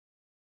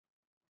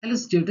Hello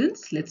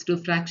students, let's do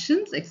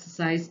fractions,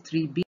 exercise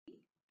 3B.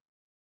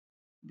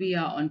 We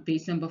are on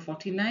page number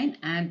 49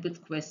 and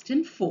with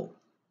question 4.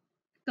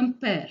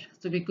 Compare.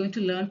 So we're going to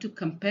learn to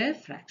compare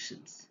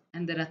fractions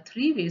and there are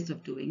 3 ways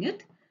of doing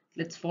it.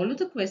 Let's follow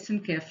the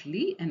question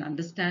carefully and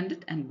understand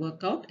it and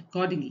work out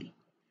accordingly.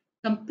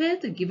 Compare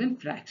the given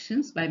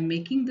fractions by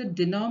making the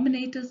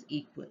denominators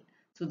equal.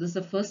 So this is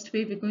the first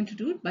way we're going to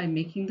do it, by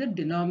making the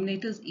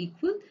denominators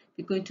equal.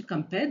 We're going to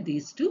compare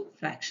these two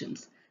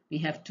fractions. We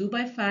have 2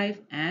 by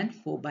 5 and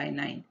 4 by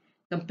 9.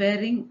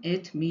 Comparing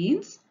it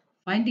means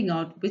finding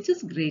out which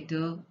is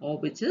greater or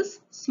which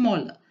is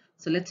smaller.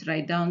 So let's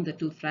write down the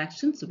two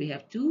fractions. So we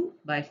have 2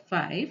 by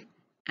 5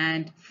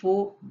 and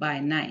 4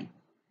 by 9.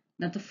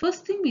 Now the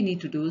first thing we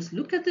need to do is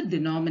look at the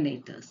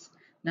denominators.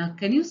 Now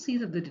can you see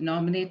that the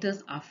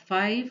denominators are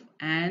 5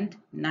 and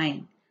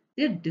 9?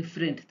 They're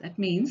different. That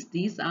means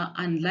these are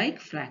unlike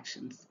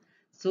fractions.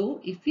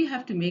 So if we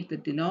have to make the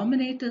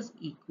denominators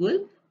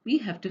equal, we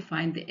have to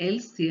find the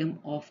LCM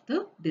of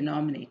the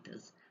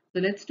denominators. So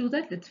let's do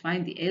that. Let's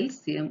find the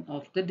LCM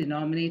of the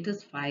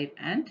denominators 5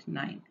 and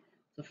 9.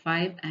 So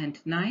 5 and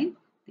 9,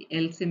 the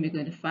LCM we're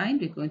going to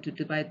find, we're going to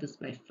divide this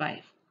by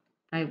 5.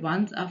 5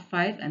 ones are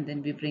 5 and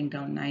then we bring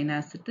down 9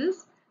 as it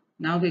is.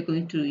 Now we're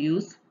going to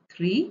use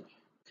 3,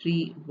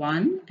 3,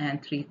 1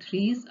 and 3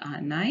 threes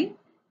are 9.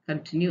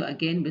 Continue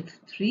again with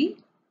 3,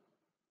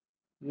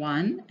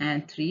 1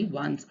 and 3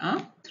 ones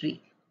are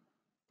 3.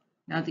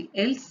 Now the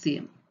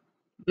LCM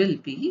will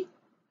be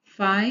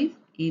 5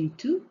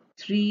 into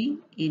 3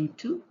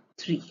 into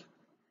 3.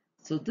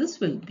 So this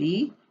will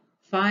be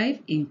 5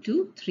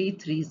 into 3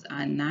 threes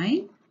are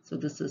 9. So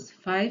this is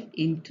 5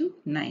 into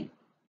 9.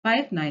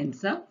 5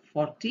 nines are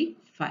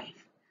 45.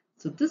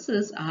 So this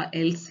is our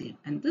LCM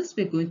and this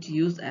we're going to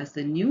use as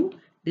the new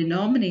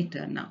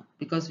denominator now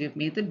because we have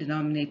made the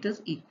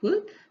denominators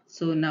equal.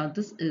 So now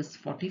this is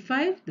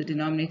 45. The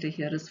denominator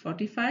here is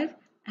 45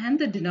 and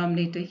the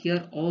denominator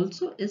here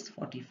also is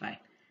 45.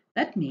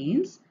 That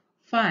means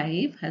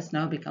 5 has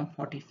now become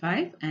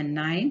 45 and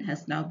 9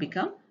 has now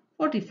become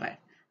 45.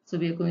 So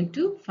we are going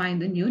to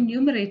find the new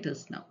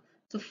numerators now.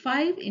 So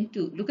 5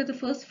 into, look at the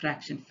first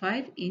fraction,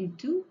 5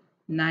 into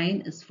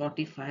 9 is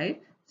 45.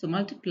 So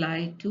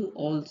multiply 2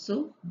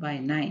 also by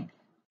 9.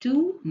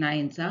 2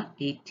 nines are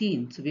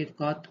 18. So we've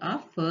got our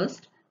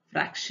first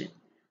fraction.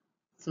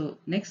 So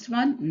next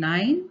one,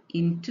 9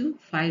 into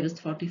 5 is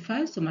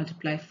 45. So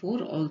multiply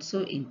 4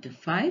 also into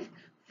 5.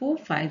 4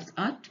 5s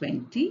are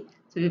 20.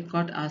 So we've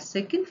got our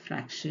second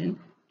fraction,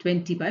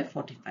 20 by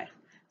 45.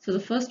 So the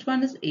first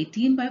one is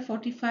 18 by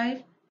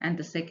 45 and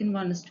the second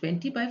one is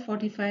 20 by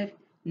 45.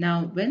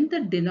 Now when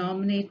the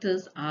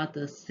denominators are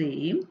the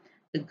same,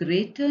 the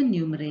greater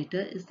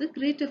numerator is the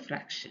greater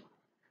fraction.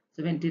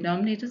 So when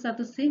denominators are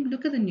the same,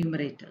 look at the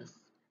numerators.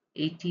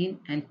 18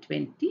 and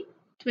 20.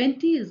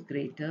 20 is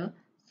greater.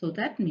 So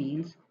that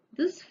means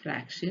this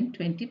fraction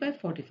 20 by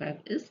 45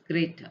 is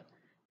greater.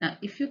 Now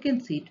if you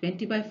can see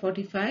 20 by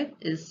 45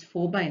 is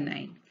 4 by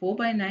 9. 4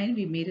 by 9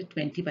 we made it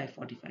 20 by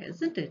 45,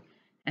 isn't it?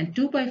 And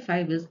 2 by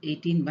 5 is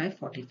 18 by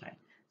 45.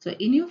 So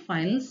in your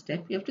final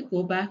step you have to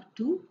go back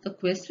to the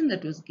question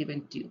that was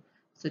given to you.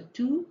 So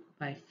 2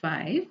 by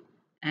 5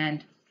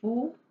 and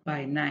 4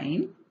 by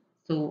 9.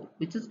 So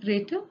which is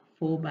greater?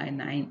 4 by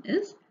 9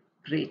 is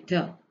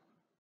greater.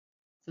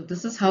 So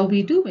this is how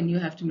we do when you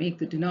have to make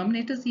the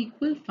denominators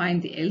equal.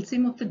 Find the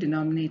LCM of the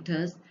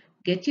denominators,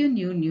 get your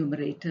new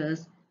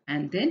numerators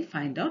and then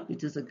find out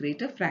which is a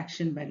greater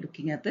fraction by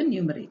looking at the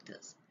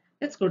numerators.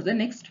 Let's go to the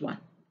next one.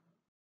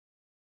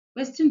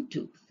 Question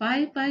 2.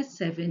 5 by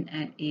 7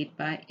 and 8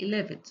 by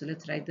 11. So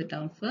let's write that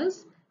down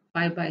first.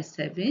 5 by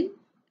 7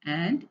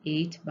 and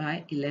 8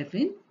 by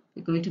 11.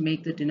 We're going to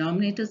make the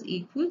denominators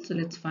equal. So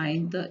let's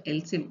find the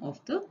LCM of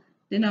the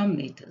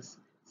denominators.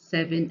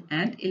 7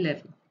 and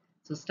 11.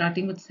 So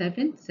starting with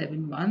 7,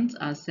 7 ones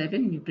are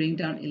 7. We bring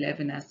down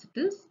 11 as it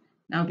is.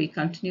 Now we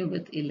continue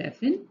with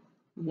 11.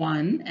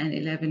 1 and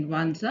 11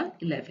 ones are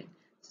 11.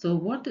 So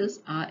what is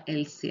our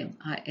LCM?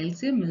 Our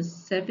LCM is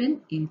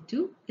 7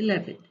 into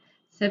 11.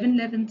 7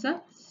 11s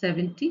are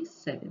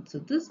 77. So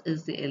this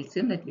is the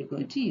LCM that we're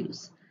going to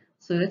use.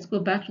 So let's go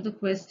back to the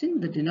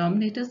question. The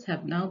denominators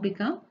have now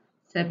become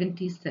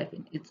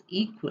 77. It's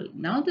equal.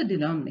 Now the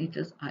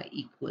denominators are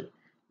equal.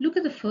 Look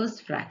at the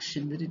first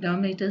fraction. The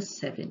denominator is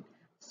 7.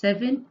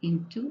 7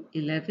 into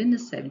 11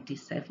 is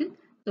 77.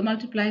 So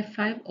multiply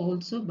 5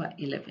 also by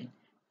 11.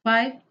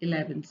 5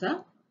 11s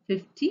are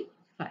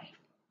 55.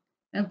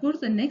 Now go to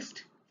the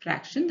next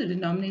fraction. The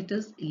denominator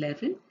is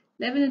 11.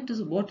 11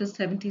 into what is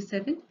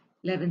 77?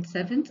 11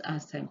 sevens are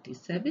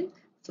 77.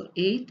 So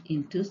 8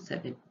 into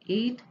 7.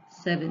 8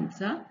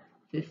 sevens are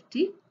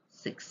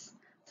 56.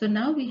 So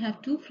now we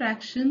have two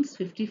fractions,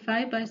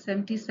 55 by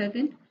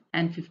 77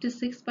 and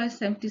 56 by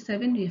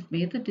 77. We have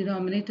made the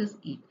denominators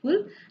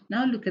equal.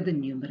 Now look at the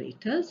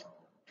numerators,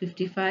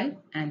 55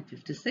 and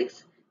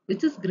 56.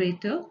 Which is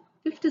greater?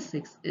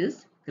 56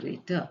 is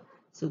greater.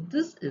 So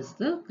this is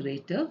the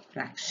greater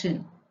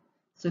fraction.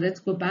 So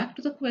let's go back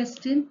to the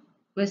question.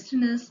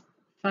 Question is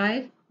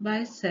 5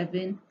 by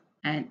 7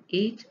 and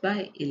 8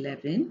 by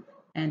 11.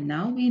 And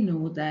now we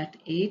know that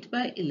 8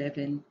 by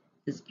 11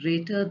 is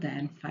greater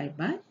than 5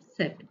 by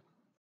 7.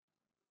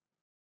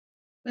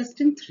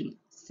 Question 3.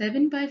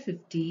 7 by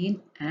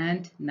 15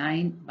 and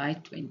 9 by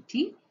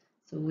 20.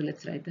 So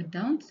let's write that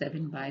down.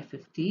 7 by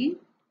 15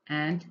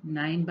 and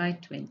 9 by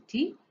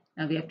 20.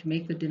 Now we have to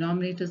make the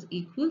denominators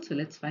equal. So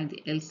let's find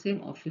the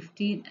LCM of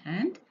 15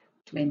 and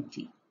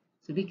 20.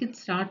 So we can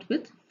start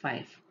with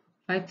 5.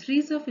 5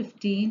 threes are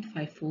 15,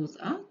 5 fours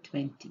are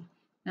 20.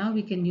 Now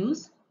we can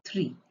use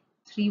 3.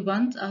 3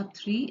 ones are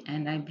 3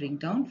 and I bring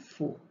down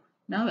 4.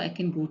 Now I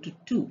can go to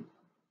 2.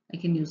 I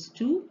can use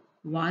 2.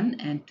 1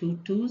 and 2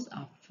 twos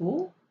are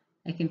 4.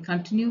 I can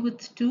continue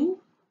with 2.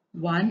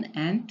 1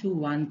 and 2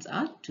 ones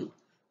are 2.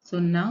 So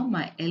now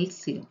my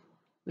LCM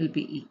will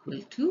be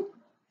equal to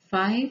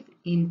 5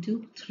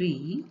 into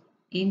 3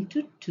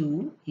 into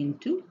 2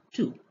 into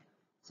 2.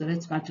 So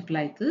let's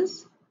multiply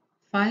this.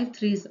 5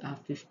 threes are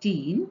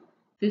 15.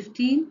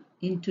 15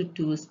 into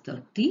 2 is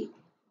 30.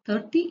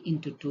 30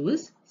 into 2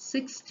 is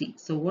 60.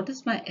 So what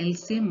is my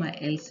LCM? My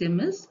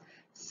LCM is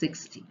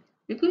 60.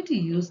 We're going to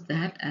use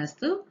that as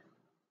the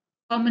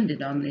common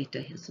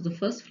denominator here. So the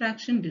first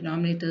fraction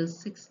denominator is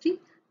 60.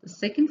 The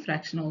second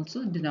fraction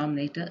also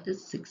denominator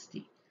is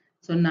 60.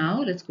 So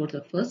now let's go to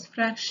the first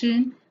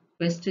fraction.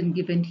 Question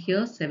given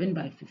here 7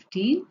 by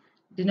 15.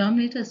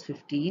 Denominator is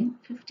 15.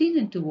 15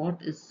 into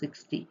what is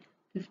 60?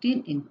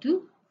 15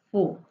 into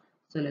 4.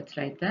 So let's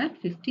write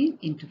that. 15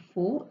 into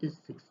 4 is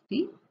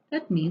 60.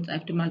 That means I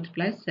have to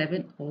multiply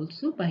 7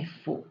 also by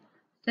 4.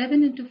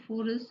 7 into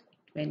 4 is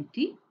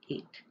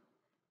 28.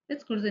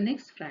 Let's go to the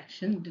next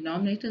fraction.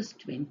 Denominator is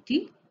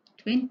 20.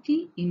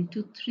 20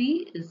 into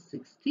 3 is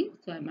 60.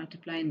 So I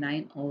multiply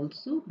 9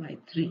 also by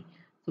 3.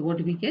 So what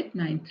do we get?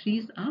 9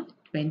 threes are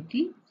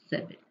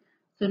 27.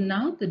 So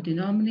now the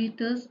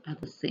denominators are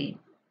the same.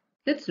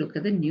 Let's look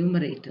at the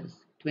numerators.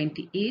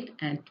 28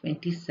 and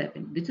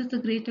 27. Which is the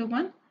greater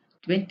one?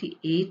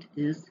 28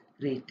 is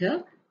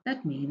greater.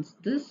 That means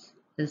this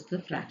is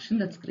the fraction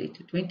that's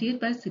greater.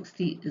 28 by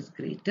 60 is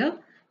greater.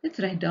 Let's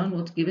write down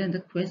what's given in the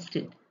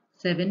question.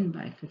 7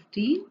 by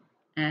 15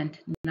 and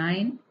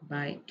 9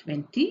 by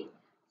 20.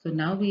 So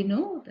now we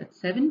know that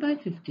 7 by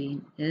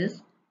 15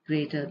 is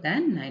greater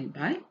than 9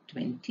 by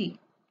 20.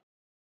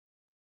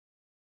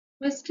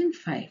 Question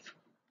 5.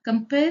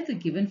 Compare the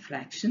given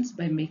fractions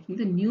by making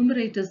the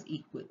numerators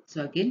equal.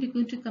 So again we're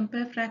going to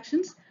compare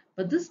fractions,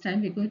 but this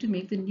time we're going to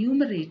make the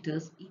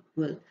numerators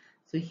equal.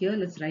 So here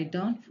let's write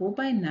down 4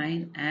 by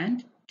 9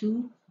 and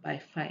 2 by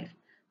 5.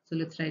 So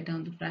let's write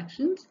down the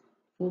fractions.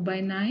 4 by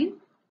 9,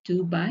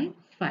 2 by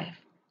 5.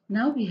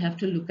 Now we have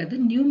to look at the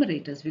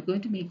numerators. We're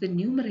going to make the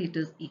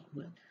numerators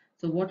equal.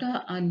 So what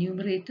are our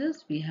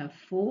numerators? We have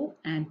 4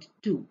 and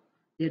 2.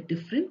 They're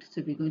different,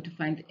 so we're going to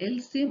find the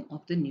LCM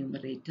of the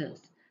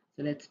numerators.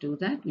 So let's do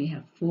that. We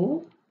have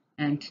 4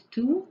 and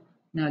 2.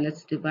 Now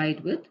let's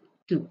divide with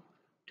 2.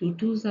 2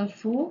 twos are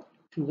 4,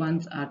 2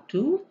 ones are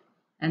 2,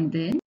 and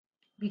then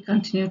we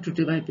continue to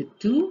divide with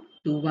 2.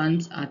 2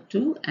 ones are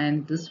 2,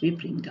 and this we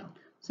bring down.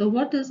 So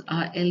what is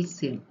our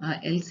LCM? Our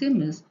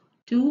LCM is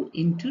 2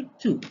 into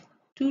 2.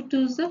 2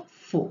 twos are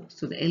 4.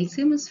 So the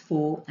LCM is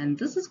 4, and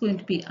this is going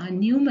to be our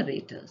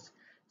numerators.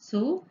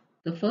 So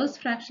the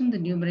first fraction, the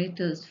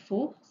numerator is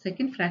 4.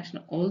 Second fraction,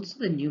 also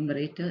the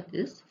numerator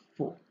is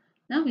 4.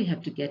 Now we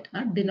have to get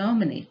our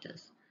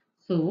denominators.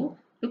 So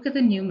look at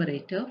the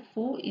numerator.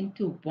 4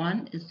 into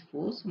 1 is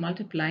 4. So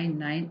multiply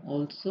 9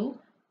 also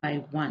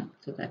by 1.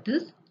 So that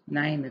is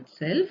 9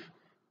 itself.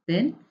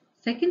 Then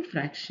second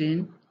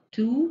fraction,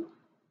 2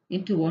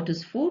 into what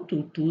is 4?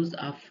 2 twos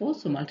are 4.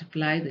 So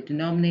multiply the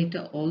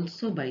denominator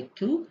also by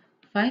 2.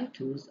 5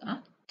 twos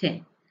are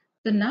 10.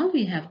 So now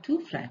we have two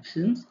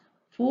fractions,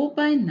 4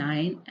 by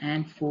 9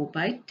 and 4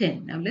 by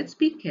 10. Now let's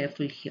be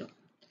careful here.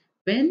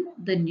 When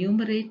the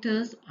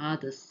numerators are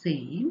the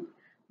same,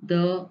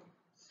 the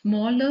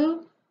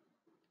smaller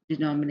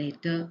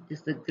denominator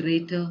is the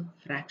greater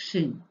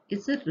fraction.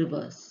 It's a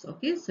reverse.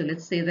 Okay, so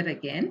let's say that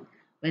again.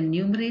 When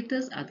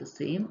numerators are the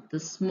same, the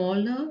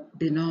smaller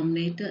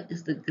denominator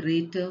is the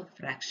greater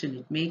fraction.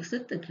 It makes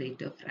it the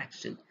greater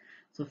fraction.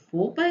 So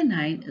 4 by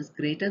 9 is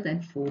greater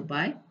than 4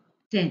 by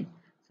 10.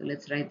 So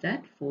let's write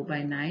that 4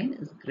 by 9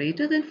 is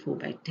greater than 4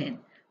 by 10.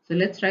 So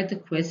let's write the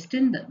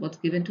question. That what's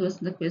given to us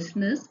in the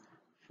question is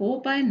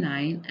 4 by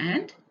 9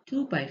 and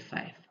 2 by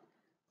 5.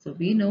 So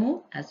we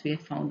know, as we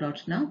have found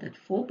out now, that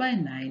 4 by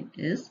 9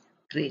 is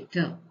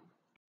greater.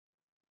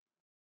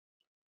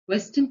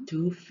 Question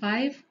 2,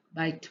 5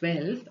 by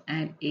 12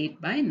 and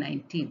 8 by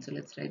 19. So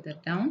let's write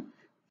that down.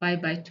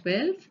 5 by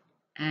 12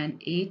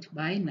 and 8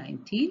 by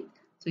 19.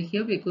 So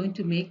here we're going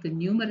to make the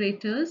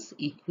numerators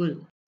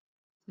equal.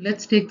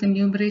 Let's take the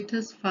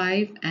numerators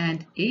 5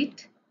 and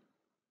 8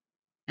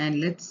 and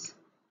let's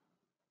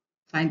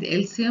find the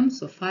LCM.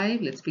 So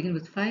 5, let's begin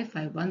with 5.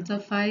 5 ones are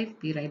 5.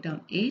 We write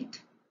down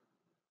 8.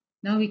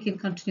 Now we can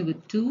continue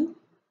with 2.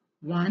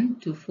 1,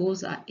 2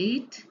 fours are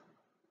 8.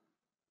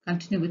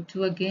 Continue with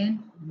 2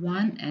 again.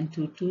 1 and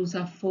 2 twos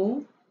are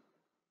 4.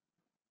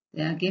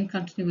 Then again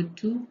continue with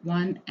 2,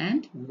 1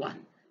 and 1.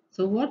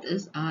 So what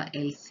is our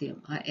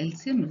LCM? Our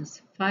LCM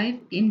is 5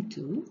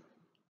 into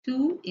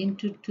 2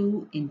 into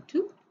 2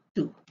 into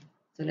 2.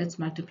 So let's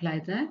multiply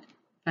that.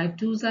 5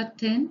 twos are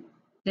 10,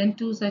 10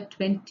 twos are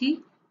 20,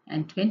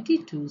 and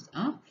 20 twos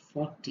are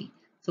 40.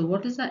 So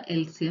what is our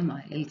LCM?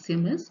 Our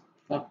LCM is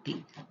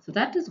 40. So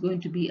that is going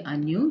to be our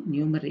new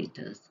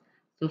numerators.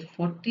 So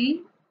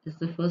 40 is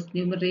the first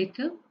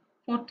numerator,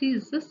 40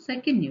 is the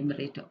second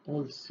numerator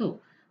also.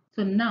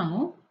 So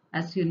now,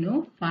 as you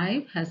know,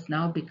 5 has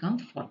now become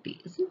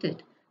 40, isn't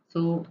it?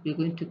 So we're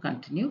going to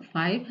continue.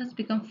 5 has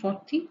become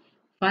 40.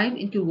 5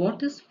 into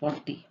what is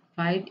 40?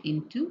 5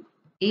 into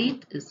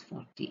 8 is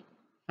 40.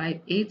 5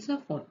 eights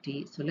are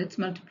 40. So let's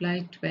multiply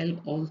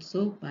 12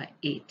 also by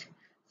 8.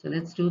 So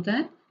let's do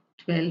that.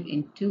 12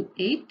 into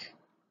 8.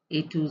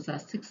 8 twos are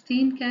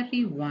 16,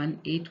 carry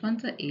 1. 8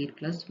 ones are 8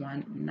 plus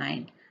 1,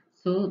 9.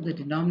 So the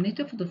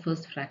denominator for the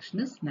first fraction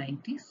is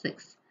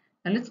 96.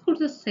 Now let's go to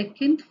the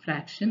second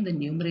fraction. The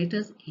numerator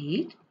is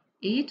 8.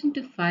 8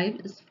 into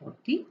 5 is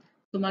 40.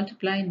 So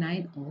multiply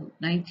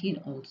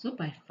 19 also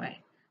by 5.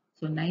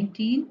 So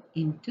 19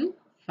 into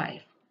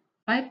 5.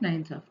 5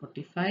 nines are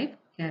 45.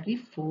 Carry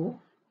 4.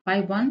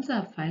 5 ones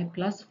are 5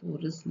 plus 4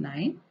 is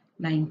 9.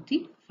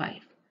 95.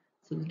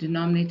 So the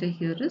denominator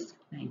here is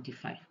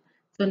 95.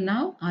 So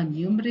now our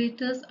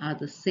numerators are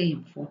the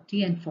same,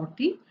 40 and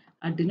 40.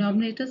 Our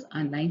denominators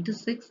are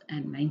 96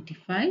 and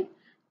 95.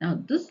 Now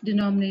this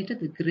denominator,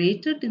 the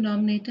greater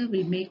denominator,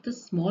 will make the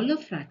smaller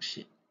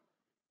fraction.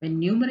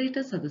 When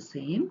numerators are the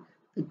same,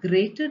 the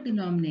greater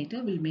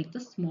denominator will make the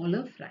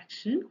smaller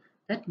fraction.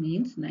 That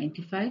means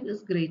 95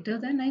 is greater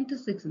than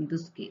 96 in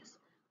this case.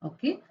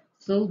 Okay,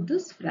 so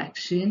this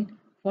fraction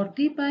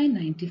 40 by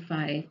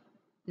 95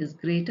 is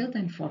greater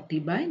than 40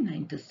 by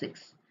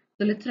 96.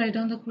 So let's write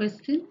down the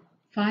question.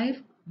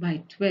 5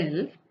 by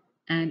 12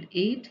 and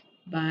 8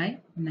 by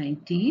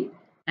 19,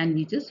 and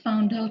we just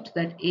found out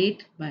that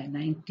 8 by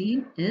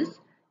 19 is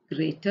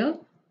greater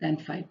than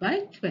 5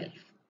 by 12.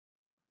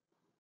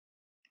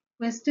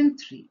 Question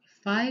 3.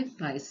 5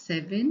 by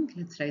 7,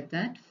 let's write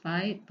that,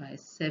 5 by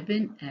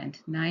 7 and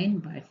 9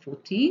 by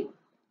 14.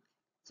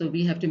 So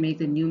we have to make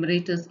the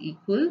numerators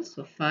equal.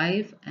 So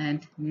 5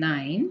 and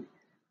 9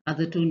 are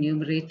the two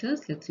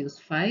numerators. Let's use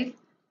 5.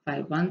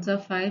 5 ones are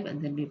 5,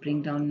 and then we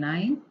bring down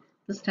 9.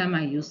 This time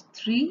I use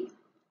 3.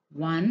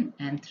 1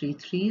 and 3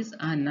 threes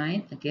are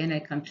 9. Again I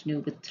continue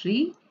with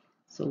 3.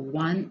 So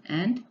 1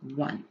 and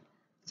 1.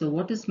 So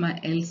what is my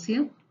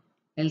LCM?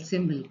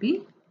 LCM will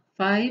be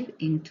 5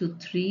 into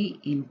 3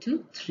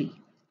 into 3.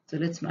 So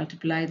let's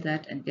multiply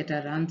that and get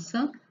our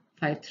answer.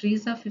 5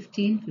 threes are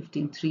 15,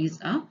 15 threes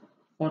are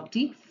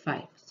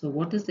 45. So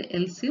what is the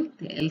LCM?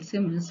 The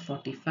LCM is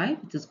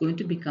 45, which is going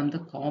to become the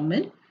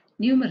common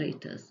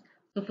numerators.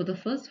 So for the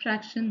first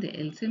fraction, the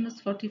LCM is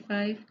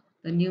 45,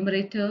 the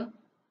numerator,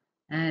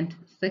 and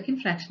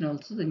second fraction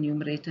also, the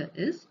numerator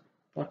is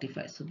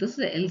 45. So this is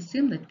the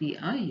LCM that we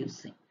are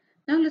using.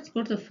 Now let's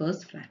go to the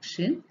first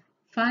fraction.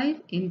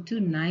 5 into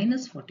 9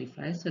 is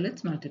 45. So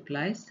let's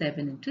multiply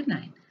 7 into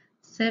 9.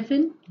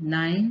 7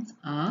 nines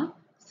are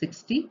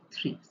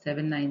 63.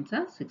 7 nines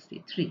are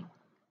 63.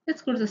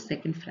 Let's go to the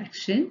second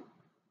fraction.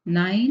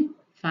 9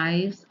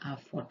 fives are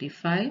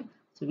 45.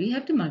 So we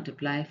have to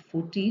multiply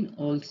 14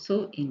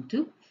 also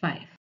into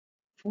 5.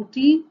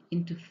 14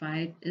 into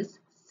 5 is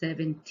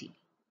 70.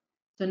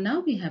 So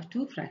now we have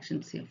two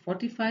fractions here,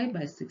 45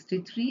 by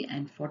 63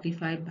 and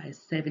 45 by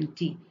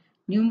 70.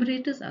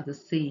 Numerators are the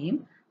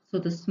same, so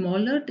the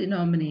smaller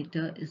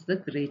denominator is the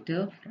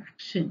greater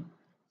fraction.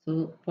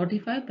 So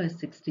 45 by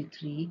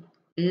 63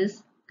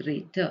 is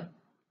greater.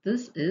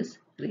 This is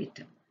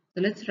greater.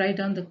 So let's write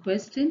down the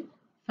question.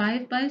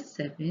 5 by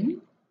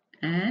 7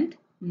 and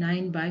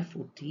 9 by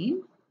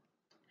 14,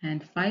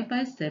 and 5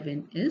 by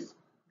 7 is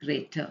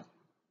greater.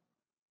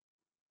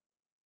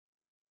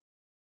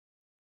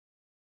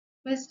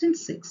 Question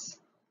 6.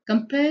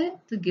 Compare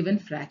the given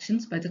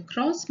fractions by the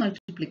cross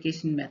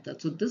multiplication method.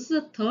 So this is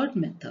a third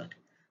method.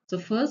 So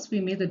first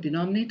we made the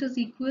denominators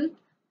equal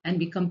and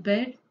we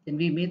compared. Then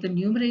we made the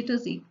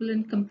numerators equal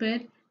and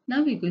compared.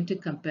 Now we're going to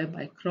compare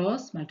by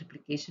cross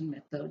multiplication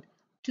method.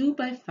 2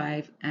 by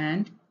 5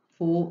 and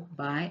 4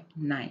 by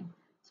 9.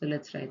 So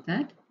let's write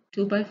that.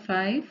 2 by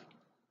 5,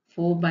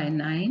 4 by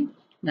 9.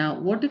 Now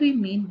what do we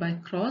mean by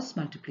cross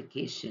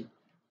multiplication?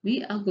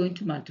 We are going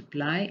to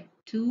multiply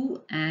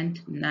 2 and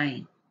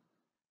 9,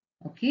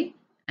 okay,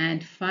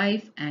 and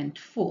 5 and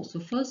 4. So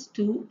first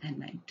 2 and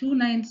 9. 2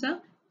 nines are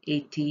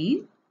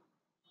 18.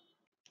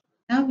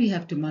 Now we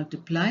have to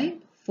multiply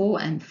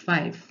 4 and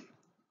 5.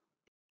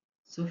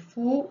 So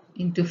 4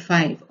 into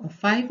 5 or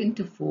 5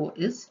 into 4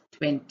 is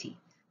 20.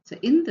 So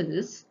in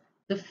this,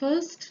 the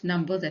first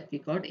number that we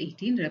got,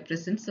 18,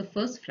 represents the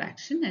first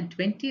fraction and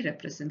 20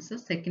 represents the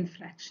second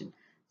fraction.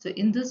 So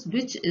in this,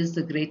 which is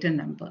the greater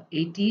number,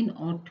 18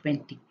 or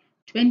 20?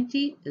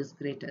 20 is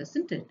greater,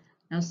 isn't it?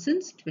 Now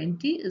since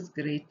 20 is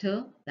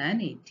greater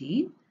than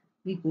 18,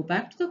 we go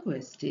back to the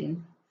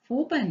question.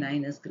 4 by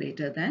 9 is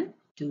greater than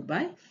 2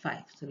 by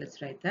 5. So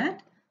let's write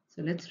that.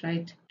 So let's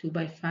write 2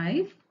 by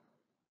 5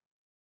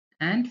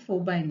 and 4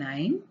 by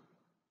 9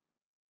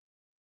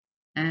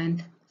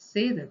 and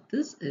say that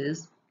this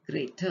is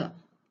greater.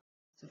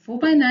 So 4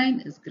 by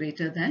 9 is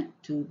greater than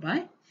 2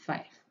 by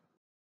 5.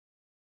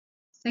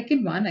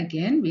 Second one,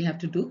 again, we have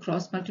to do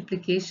cross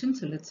multiplication.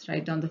 So let's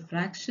write down the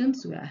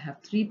fractions. So I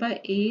have 3 by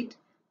 8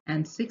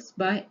 and 6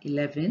 by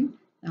 11.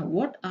 Now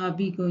what are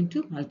we going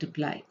to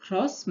multiply?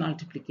 Cross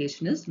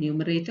multiplication is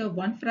numerator of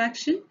one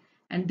fraction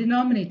and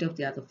denominator of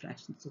the other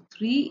fraction. So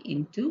 3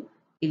 into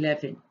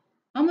 11.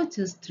 How much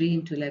is 3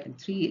 into 11?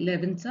 3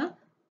 11s are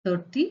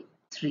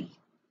 33.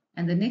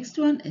 And the next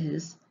one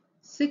is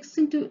 6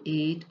 into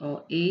 8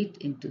 or 8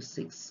 into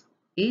 6.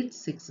 8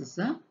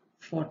 6s are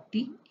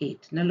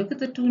 48. Now look at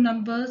the two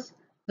numbers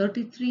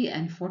 33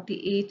 and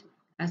 48.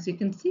 As you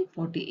can see,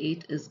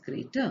 48 is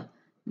greater.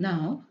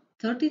 Now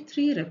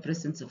 33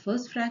 represents the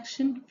first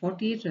fraction,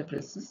 48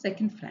 represents the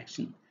second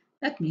fraction.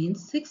 That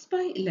means 6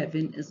 by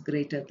 11 is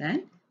greater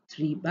than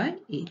 3 by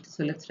 8.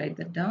 So let's write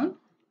that down.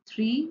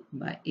 3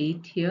 by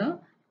 8 here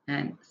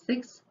and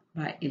 6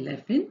 by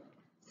 11.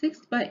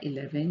 6 by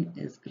 11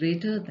 is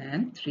greater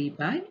than 3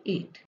 by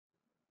 8.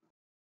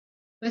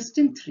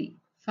 Question 3.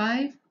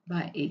 5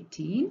 by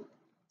 18.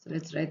 So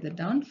let's write that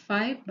down.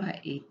 5 by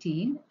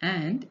 18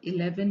 and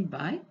 11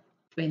 by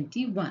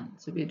 21.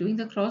 So we're doing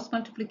the cross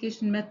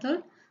multiplication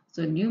method.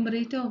 So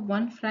numerator of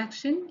one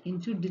fraction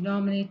into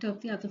denominator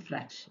of the other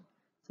fraction.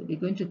 So we're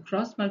going to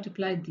cross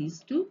multiply these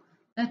two.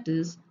 That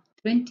is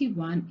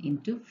 21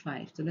 into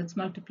 5. So let's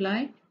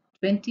multiply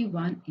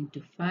 21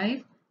 into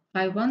 5.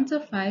 5 ones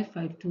are 5,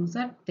 5 twos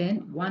are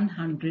 10,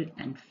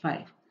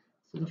 105.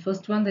 So the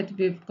first one that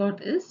we've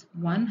got is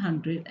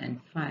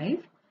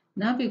 105.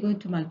 Now we're going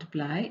to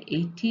multiply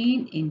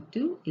 18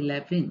 into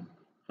 11.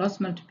 Cross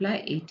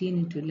multiply 18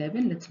 into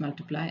 11. Let's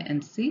multiply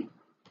and see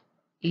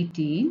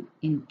 18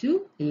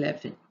 into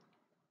 11.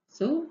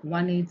 So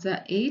 1 8s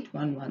are 8,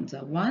 1 1s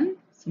are 1.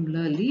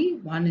 Similarly,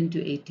 1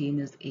 into 18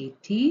 is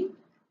 18.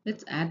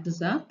 Let's add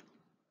this up.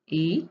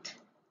 8,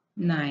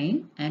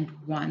 9 and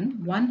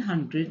 1,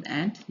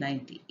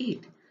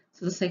 198.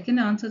 So the second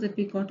answer that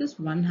we got is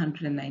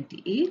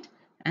 198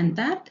 and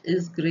that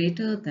is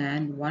greater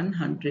than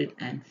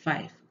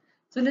 105.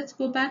 So let's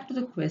go back to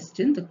the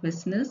question. The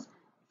question is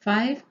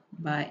 5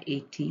 by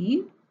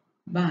 18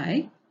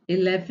 by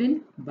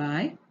 11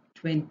 by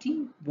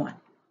 21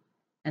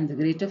 and the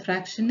greater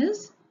fraction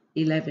is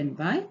 11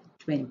 by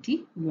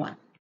 21.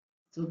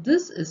 So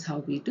this is how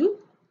we do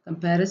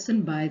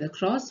comparison by the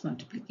cross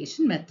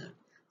multiplication method.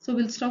 So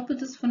we'll stop with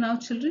this for now,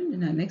 children.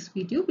 In our next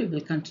video, we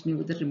will continue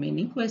with the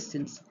remaining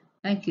questions.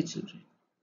 Thank you, children.